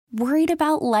Worried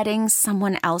about letting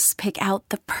someone else pick out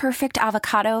the perfect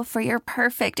avocado for your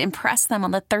perfect impress them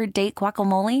on the third date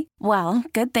guacamole? Well,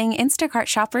 good thing Instacart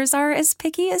shoppers are as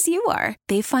picky as you are.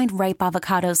 They find ripe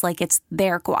avocados like it's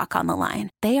their guac on the line.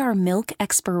 They are milk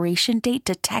expiration date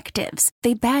detectives.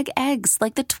 They bag eggs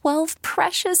like the 12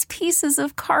 precious pieces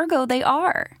of cargo they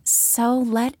are. So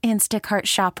let Instacart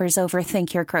shoppers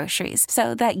overthink your groceries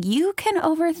so that you can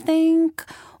overthink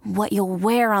what you'll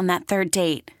wear on that third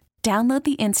date. Download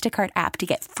the Instacart app to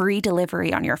get free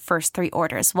delivery on your first 3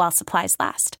 orders while supplies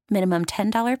last. Minimum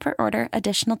 $10 per order.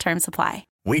 Additional terms apply.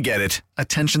 We get it.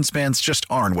 Attention spans just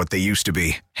aren't what they used to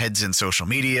be. Heads in social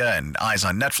media and eyes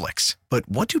on Netflix. But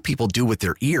what do people do with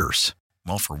their ears?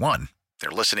 Well, for one, they're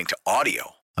listening to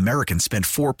audio. Americans spend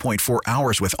 4.4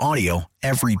 hours with audio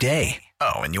every day.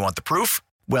 Oh, and you want the proof?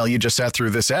 Well, you just sat through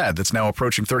this ad that's now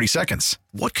approaching 30 seconds.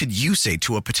 What could you say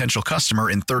to a potential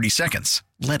customer in 30 seconds?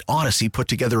 Let Odyssey put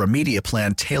together a media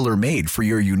plan tailor-made for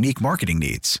your unique marketing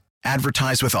needs.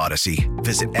 Advertise with Odyssey.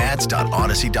 Visit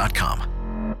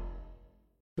ads.odyssey.com.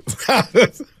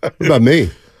 What about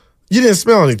me? You didn't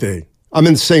smell anything. I'm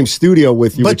in the same studio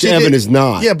with you, which Evan is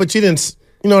not. Yeah, but you didn't,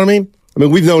 you know what I mean? I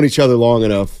mean, we've known each other long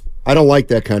enough. I don't like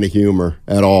that kind of humor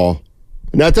at all.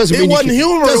 And that doesn't mean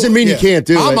humor. Doesn't mean you can't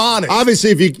do it. I'm honest.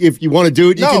 Obviously, if you want to do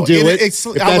it, you can do it. If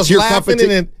that's your cup of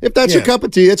tea, if that's your cup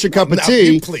of tea, that's your cup of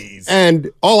tea. Please. And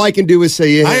all I can do is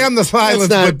say, yeah, I am the silent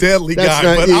but deadly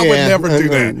guy, but I would never do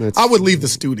that. I would leave the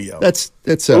studio. That's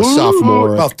a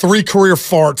sophomore. About 3 career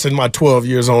farts in my 12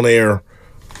 years on air.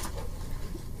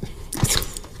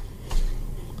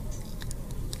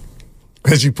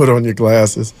 As you put on your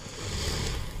glasses.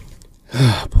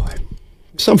 Oh, boy.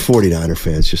 Some 49er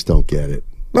fans just don't get it.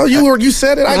 No, you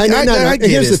said it. I get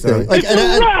Here's the thing.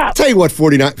 I'll tell you what,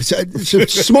 49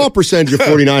 small percentage of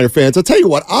 49er fans. I'll tell you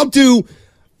what. I'll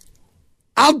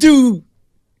do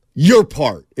your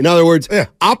part. In other words,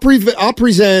 I'll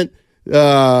present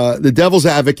the devil's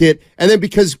advocate, and then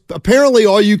because apparently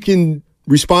all you can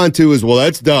respond to is, well,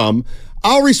 that's dumb.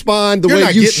 I'll respond the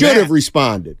way you should have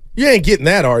responded. You ain't getting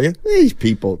that, are you? These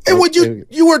people. And when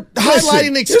you were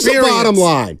highlighting experience. Here's the bottom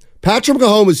line. Patrick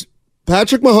Mahomes. How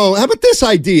about this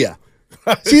idea?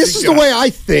 See, this is the way I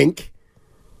think.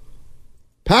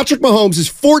 Patrick Mahomes is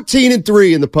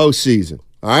 14-3 in the postseason.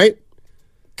 All right?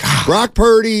 God. Brock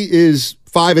Purdy is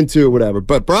 5-2 or whatever.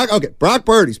 But Brock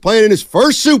Purdy's playing in his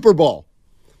first Super Bowl.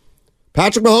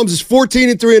 Patrick Mahomes is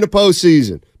 14-3 in the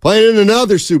postseason, playing in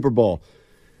another Super Bowl.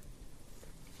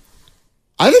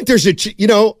 I think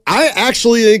I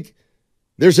actually think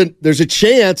there's a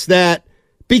chance that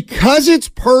because it's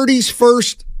Purdy's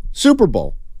first Super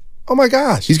Bowl, oh my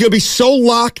gosh, he's going to be so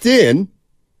locked in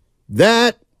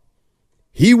that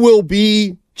he will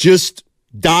be just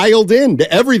dialed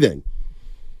into everything.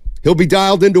 He'll be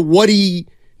dialed into what he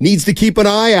needs to keep an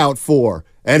eye out for,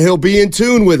 and he'll be in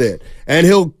tune with it, and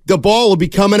the ball will be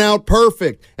coming out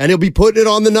perfect, and he'll be putting it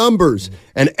on the numbers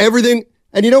and everything.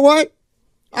 And you know what?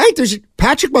 I think there's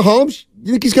Patrick Mahomes.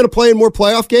 You think he's going to play in more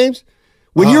playoff games?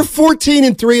 When you're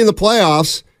 14-3 in the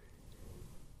playoffs,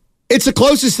 it's the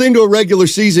closest thing to a regular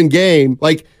season game.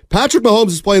 Like Patrick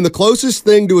Mahomes is playing the closest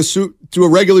thing to a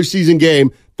regular season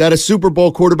game that a Super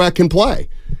Bowl quarterback can play.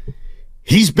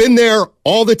 He's been there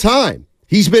all the time.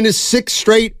 He's been to 6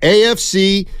 straight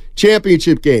AFC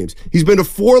championship games. He's been to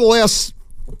 4 of the last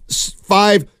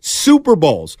 5 Super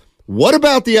Bowls. What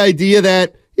about the idea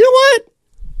that, you know what?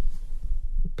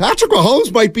 Patrick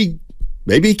Mahomes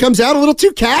maybe he comes out a little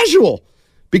too casual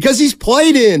because he's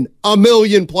played in 1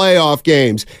 million playoff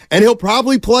games, and he'll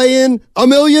probably play in 1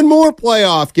 million more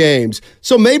playoff games.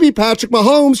 So maybe Patrick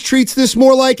Mahomes treats this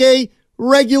more like a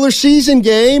regular season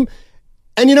game.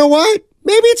 And you know what?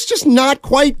 Maybe it's just not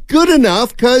quite good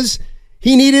enough because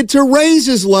he needed to raise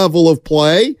his level of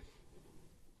play.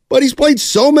 But he's played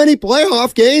so many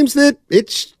playoff games that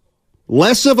it's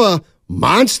less of a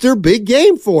monster big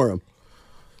game for him.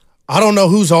 I don't know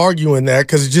who's arguing that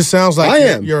because it just sounds like I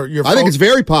am. I think it's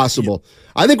very possible.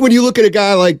 I think when you look at a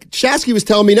guy like Shasky was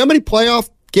telling me, how many playoff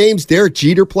games Derek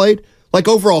Jeter played? Like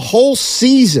over a whole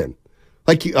season.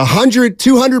 Like 100,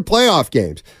 200 playoff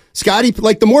games. Scotty,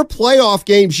 like the more playoff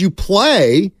games you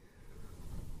play,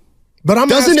 but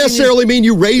doesn't necessarily mean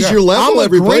you raise your level.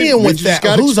 I'm agreeing with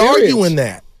that. Who's arguing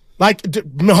that? Like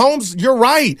Mahomes, you're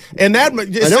right, and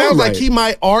it sounds like he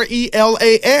might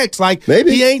RELAX. Like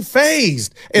maybe he ain't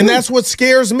phased, and that's what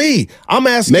scares me. I'm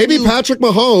asking. Maybe Patrick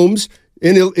Mahomes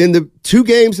in the 2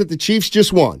 games that the Chiefs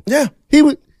just won. Yeah, he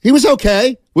was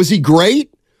okay. Was he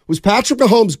great? Was Patrick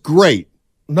Mahomes great?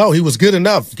 No, he was good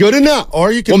enough. Good enough.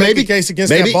 Or you can make a case against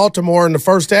that Baltimore in the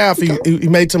first half. He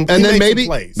made some plays. And then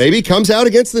maybe he comes out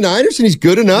against the Niners and he's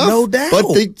good enough. No doubt. But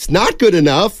it's not good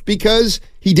enough because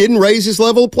he didn't raise his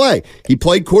level of play. He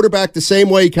played quarterback the same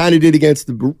way he kind of did against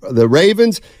the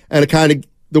Ravens and kind of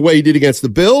the way he did against the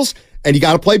Bills. And you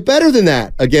got to play better than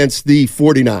that against the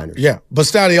 49ers. Yeah. But,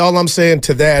 Steiny, all I'm saying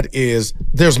to that is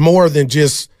there's more than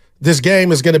just – this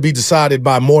game is going to be decided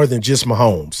by more than just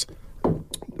Mahomes.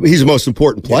 He's the most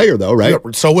important player, though, right?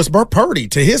 Yeah, so is Purdy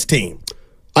to his team.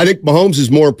 I think Mahomes is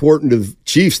more important to the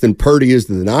Chiefs than Purdy is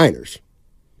to the Niners.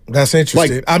 That's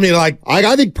interesting.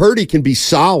 I think Purdy can be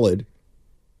solid,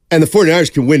 and the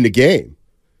 49ers can win the game.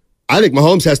 I think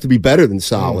Mahomes has to be better than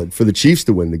solid for the Chiefs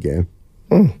to win the game.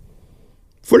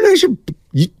 49ers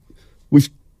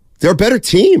they're a better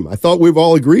team. I thought we've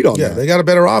all agreed on that. Yeah, they got a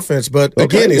better offense, but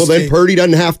again, then Purdy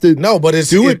doesn't have to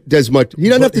do it as much. He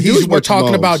doesn't have to do as much. We're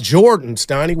talking about Jordan,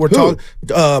 Steiny. We're talking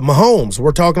Mahomes.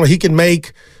 We're talking about he can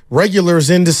make regulars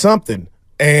into something.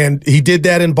 And he did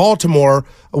that in Baltimore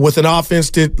with an offense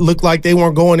that looked like they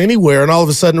weren't going anywhere, and all of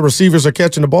a sudden the receivers are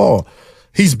catching the ball.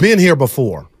 He's been here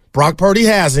before. Brock Purdy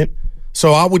hasn't.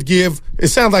 So I would give – it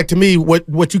sounds like to me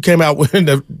what you came out with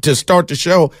to start the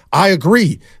show. I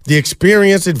agree. The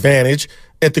experience advantage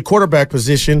at the quarterback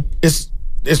position it's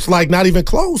like not even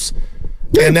close.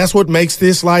 Yeah. And that's what makes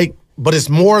this like – but it's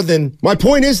more than – my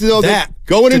point is, though, that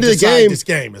going into the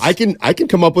game I can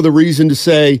come up with a reason to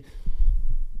say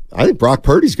I think Brock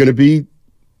Purdy's going to be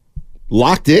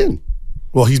locked in.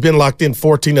 Well, he's been locked in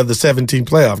 14 of the 17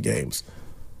 playoff games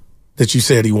that you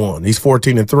said he won. He's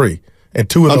 14-3. And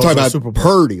two of those are Super Bowl.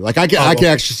 Purdy. Like I can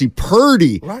actually see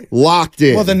Purdy locked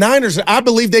in. Well, the Niners, I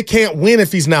believe they can't win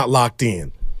if he's not locked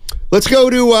in. Let's go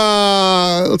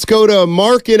to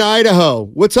Mark in Idaho.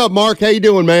 What's up, Mark? How you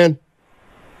doing, man?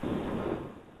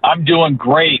 I'm doing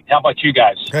great. How about you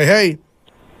guys? Hey.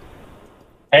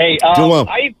 Doing well.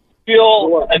 I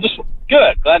feel just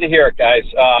good. Glad to hear it, guys.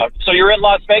 So you're in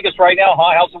Las Vegas right now,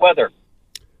 huh? How's the weather?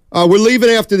 We're leaving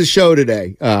after the show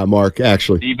today, Mark,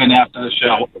 actually. Leaving after the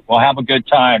show. Well, have a good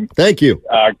time. Thank you.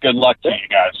 Good luck to you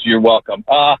guys. You're welcome.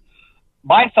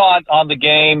 My thought on the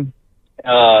game,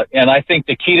 and I think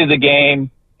the key to the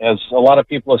game, as a lot of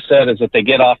people have said, is that they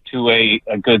get off to a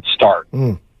good start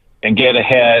and get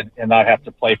ahead and not have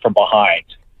to play from behind.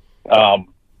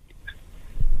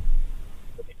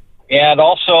 And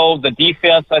also the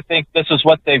defense, I think this is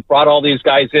what they've brought all these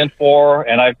guys in for,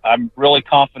 and I'm really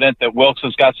confident that Wilkes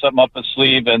has got something up his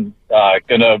sleeve and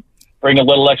going to bring a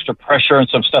little extra pressure and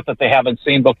some stuff that they haven't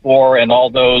seen before, and all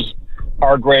those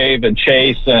Hargrave and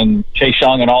Chase Young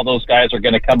and all those guys are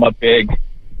going to come up big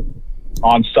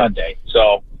on Sunday.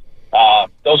 So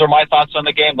those are my thoughts on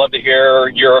the game. Love to hear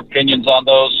your opinions on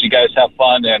those. You guys have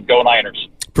fun, and go Niners.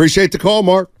 Appreciate the call,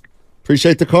 Mark.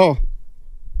 Appreciate the call.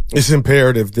 It's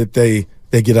imperative that they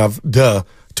get off to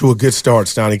a good start,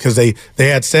 Steiny, because they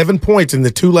had 7 points in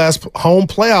the two last home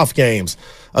playoff games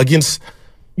against,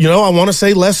 I want to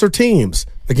say lesser teams,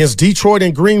 against Detroit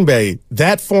and Green Bay.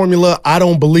 That formula, I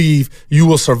don't believe you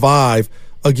will survive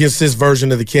against this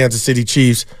version of the Kansas City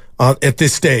Chiefs at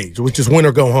this stage, which is win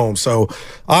or go home. So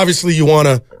obviously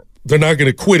they're not going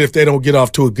to quit if they don't get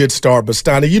off to a good start. But,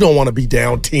 Steiny, you don't want to be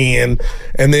down 10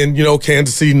 and then,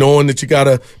 Kansas City knowing that you got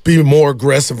to be more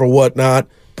aggressive or whatnot.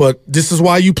 But this is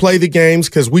why you play the games,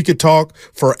 because we could talk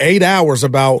for 8 hours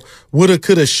about woulda,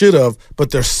 coulda, shoulda, but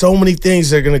there's so many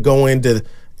things that are going to go into,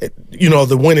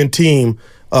 the winning team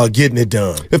getting it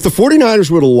done. If the 49ers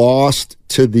would have lost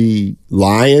to the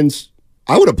Lions,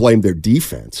 I would have blamed their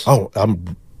defense. Oh,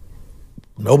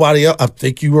 nobody else. I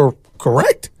think you were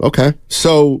correct. Okay.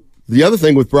 So the other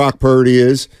thing with Brock Purdy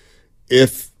is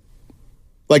if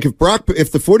the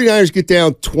 49ers get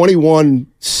down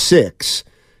 21-6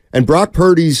 and Brock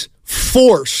Purdy's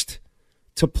forced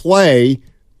to play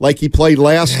like he played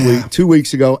last week, 2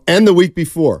 weeks ago, and the week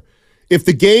before, if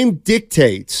the game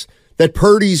dictates that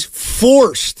Purdy's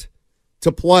forced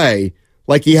to play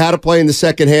like he had to play in the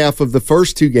second half of the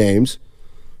first two games,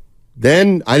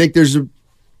 then I think there's a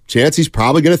chance he's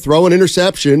probably going to throw an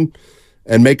interception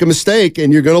and make a mistake,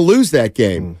 and you're going to lose that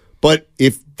game. But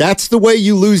if that's the way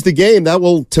you lose the game, that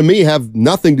will, to me, have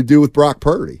nothing to do with Brock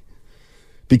Purdy.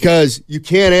 Because you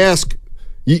can't ask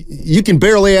 – you can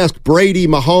barely ask Brady,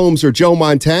 Mahomes, or Joe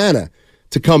Montana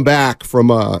to come back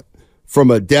from a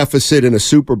deficit in a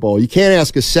Super Bowl. You can't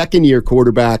ask a second-year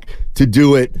quarterback to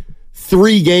do it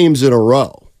 3 games in a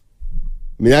row.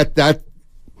 I mean, that's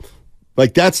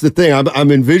the thing.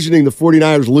 I'm envisioning the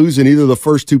 49ers losing either the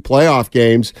first 2 playoff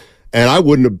games,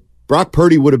 and Brock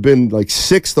Purdy would have been like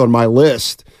 6th on my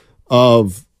list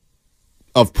of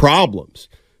problems,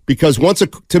 Because once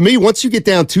you get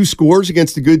down 2 scores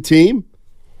against a good team,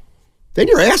 then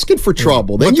you're asking for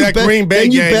trouble. Then you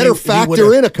better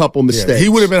factor in a couple mistakes. He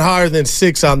would have been higher than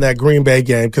 6 on that Green Bay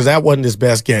game because that wasn't his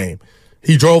best game.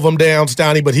 He drove them down,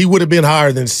 Steiny, but he would have been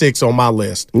higher than 6 on my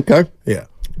list. Okay. Yeah.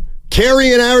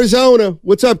 Kerry in Arizona.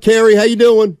 What's up, Kerry? How you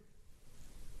doing?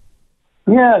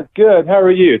 Yeah, good. How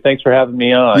are you? Thanks for having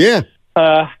me on. Yeah.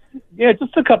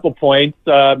 Just a couple points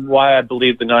why I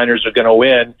believe the Niners are going to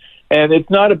win. And it's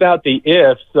not about the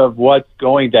ifs of what's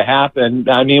going to happen.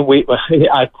 I mean,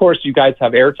 of course, you guys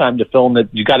have airtime to film that.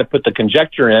 You got to put the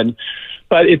conjecture in,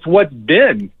 but it's what's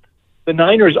been. The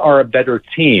Niners are a better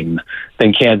team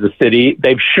than Kansas City.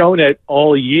 They've shown it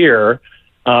all year,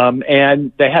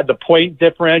 and they had the point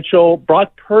differential.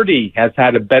 Brock Purdy has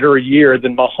had a better year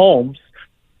than Mahomes,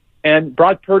 and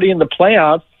Brock Purdy in the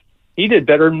playoffs, he did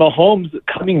better than Mahomes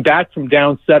coming back from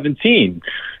down 17.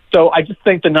 So I just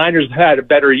think the Niners have had a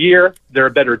better year. They're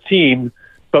a better team.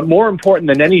 But more important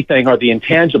than anything are the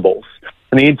intangibles.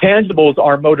 And the intangibles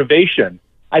are motivation.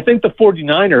 I think the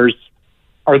 49ers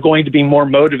are going to be more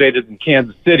motivated than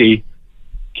Kansas City.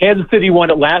 Kansas City won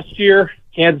it last year.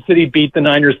 Kansas City beat the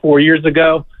Niners 4 years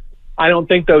ago. I don't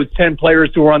think those 10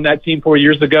 players who were on that team 4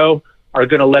 years ago are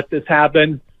going to let this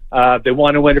happen. They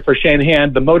want to win it for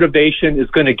Shanahan. The motivation is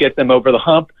going to get them over the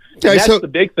hump. Okay, that's the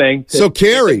big thing.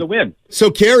 Kerry,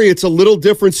 it's a little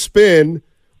different spin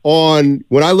on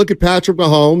when I look at Patrick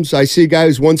Mahomes. I see a guy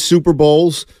who's won Super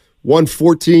Bowls, won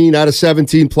 14 out of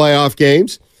 17 playoff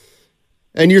games.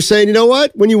 And you're saying, you know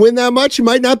what? When you win that much, you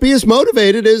might not be as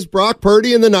motivated as Brock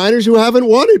Purdy and the Niners who haven't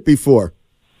won it before.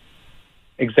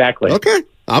 Exactly. Okay.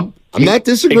 I'm not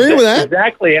disagreeing with that.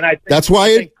 Exactly. And I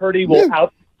think Purdy will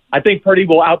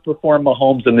outperform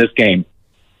Mahomes in this game.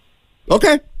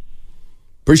 Okay.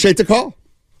 Appreciate the call.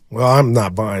 Well, I'm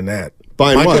not buying that.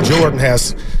 Michael what? Jordan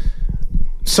has.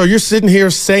 So you're sitting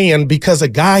here saying because a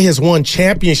guy has won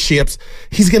championships,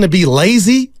 he's going to be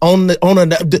lazy on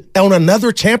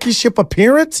another championship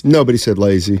appearance? Nobody said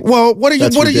lazy. Well, what are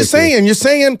you saying? You're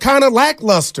saying kind of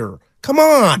lackluster. Come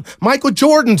on. Michael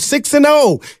Jordan,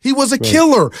 6-0. He was a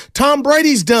killer. Tom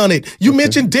Brady's done it. You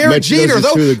mentioned Derek Jeter.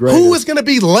 Who is going to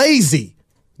be lazy?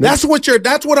 That's what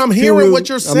I'm hearing. Guru, what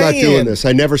you're saying. I'm not doing this.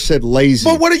 I never said lazy.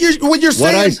 But what you're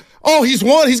saying? He's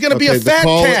won. He's going to be a fat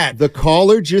cat. The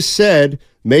caller just said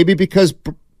maybe because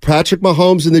Patrick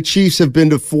Mahomes and the Chiefs have been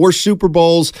to 4 Super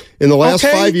Bowls in the last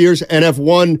 5 years and have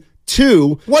won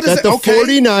 2. The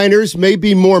 49ers may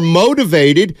be more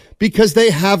motivated because they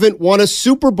haven't won a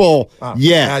Super Bowl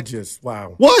yet.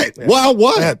 Wow. What? Yeah. Wow,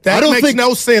 what? That makes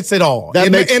no sense at all.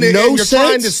 That makes no sense?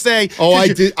 Trying to say,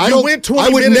 I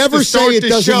would never say it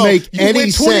doesn't make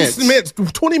any sense.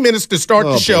 20 minutes to start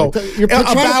the show. You're trying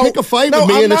to pick a fight with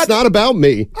me, and it's not about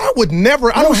me. I would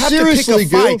never. I don't have to pick a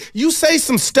fight. You say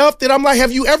some stuff that I'm like,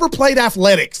 have you ever played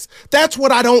athletics? That's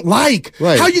what I don't like.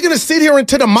 Right. How are you going to sit here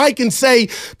into the mic and say,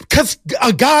 because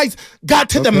a guy's got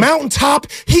to the mountaintop,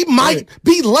 he might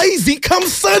be lazy come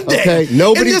Sunday. Okay,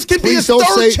 and this could be his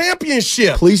third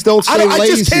championship. Please don't say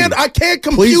lazy. I can't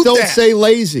compute Please don't say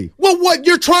lazy. Well, what?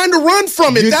 You're trying to run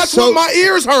from it. That's what my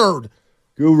ears heard.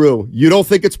 Guru, you don't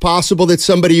think it's possible that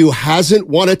somebody who hasn't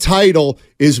won a title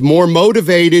is more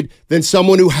motivated than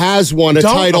someone who has won a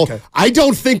title? Okay. I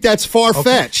don't think that's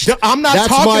far-fetched. Okay. I'm not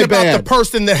talking about the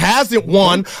person that hasn't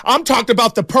won. I'm talking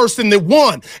about the person that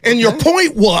won. And your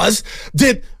point was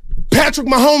that Patrick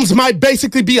Mahomes might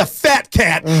basically be a fat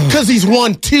cat because he's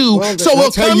won 2. Well, so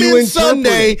he'll come in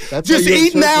Sunday just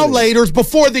eating now laters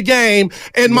before the game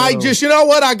and might just, you know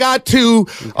what, I got 2.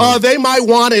 They might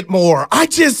want it more.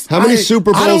 How many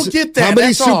Super Bowls? I don't get that.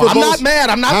 That's all. I'm not mad.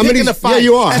 I'm not picking a fight. Yeah,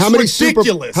 you are. That's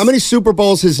ridiculous. How many Super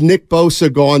Bowls has Nick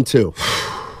Bosa gone to?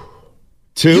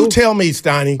 2? You tell me,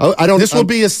 Steiny. This will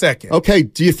be a second. Okay.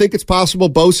 Do you think it's possible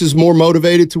Bosa's more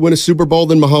motivated to win a Super Bowl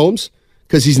than Mahomes?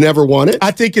 Because he's never won it?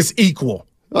 I think it's equal.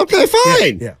 Okay,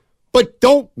 fine. Yeah. But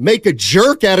don't make a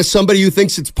jerk out of somebody who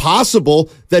thinks it's possible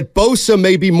that Bosa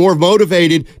may be more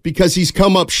motivated because he's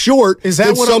come up short. Is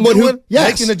that what someone I'm doing?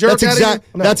 Yes, making a jerk out of you?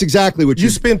 No. That's exactly what you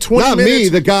spend 20 not minutes. Me,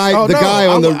 the guy on the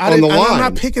line. I'm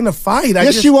not picking a fight.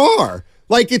 Yes, you are.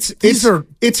 Like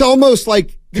it's almost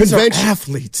like convention.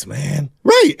 Athletes, man.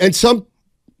 Right, and so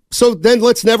then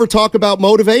let's never talk about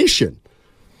motivation.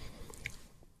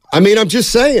 I mean, I'm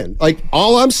just saying,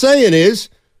 all I'm saying is,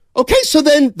 okay, so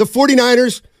then the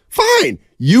 49ers, fine.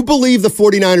 You believe the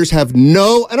 49ers have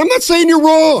no, and I'm not saying you're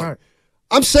wrong. Right.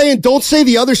 I'm saying don't say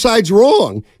the other side's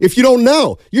wrong if you don't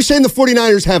know. You're saying the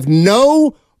 49ers have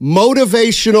no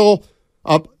motivational,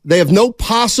 they have no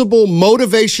possible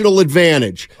motivational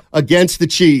advantage against the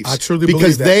Chiefs. I truly believe that.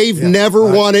 Because they've never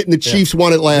won it and the Chiefs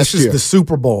won it last year. This is the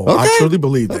Super Bowl. Okay. I truly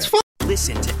believe that. That's fine.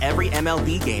 Listen to every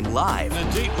MLB game live. In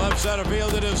the deep left center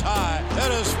field, it is high,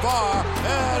 it is far,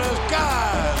 it is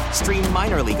gone. Stream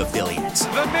minor league affiliates.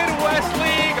 The Midwest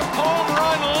League home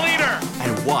run leader.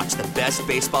 And watch the best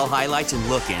baseball highlights and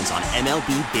look-ins on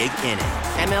MLB Big Inning.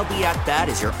 MLB At Bat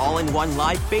is your all-in-one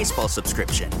live baseball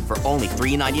subscription for only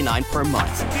 $3.99 per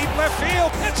month. Deep left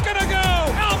field, it's gonna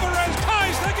go! Alvarez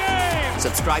ties the game!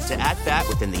 Subscribe to At Bat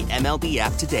within the MLB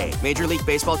app today. Major League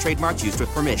Baseball trademarks used with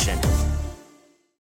permission.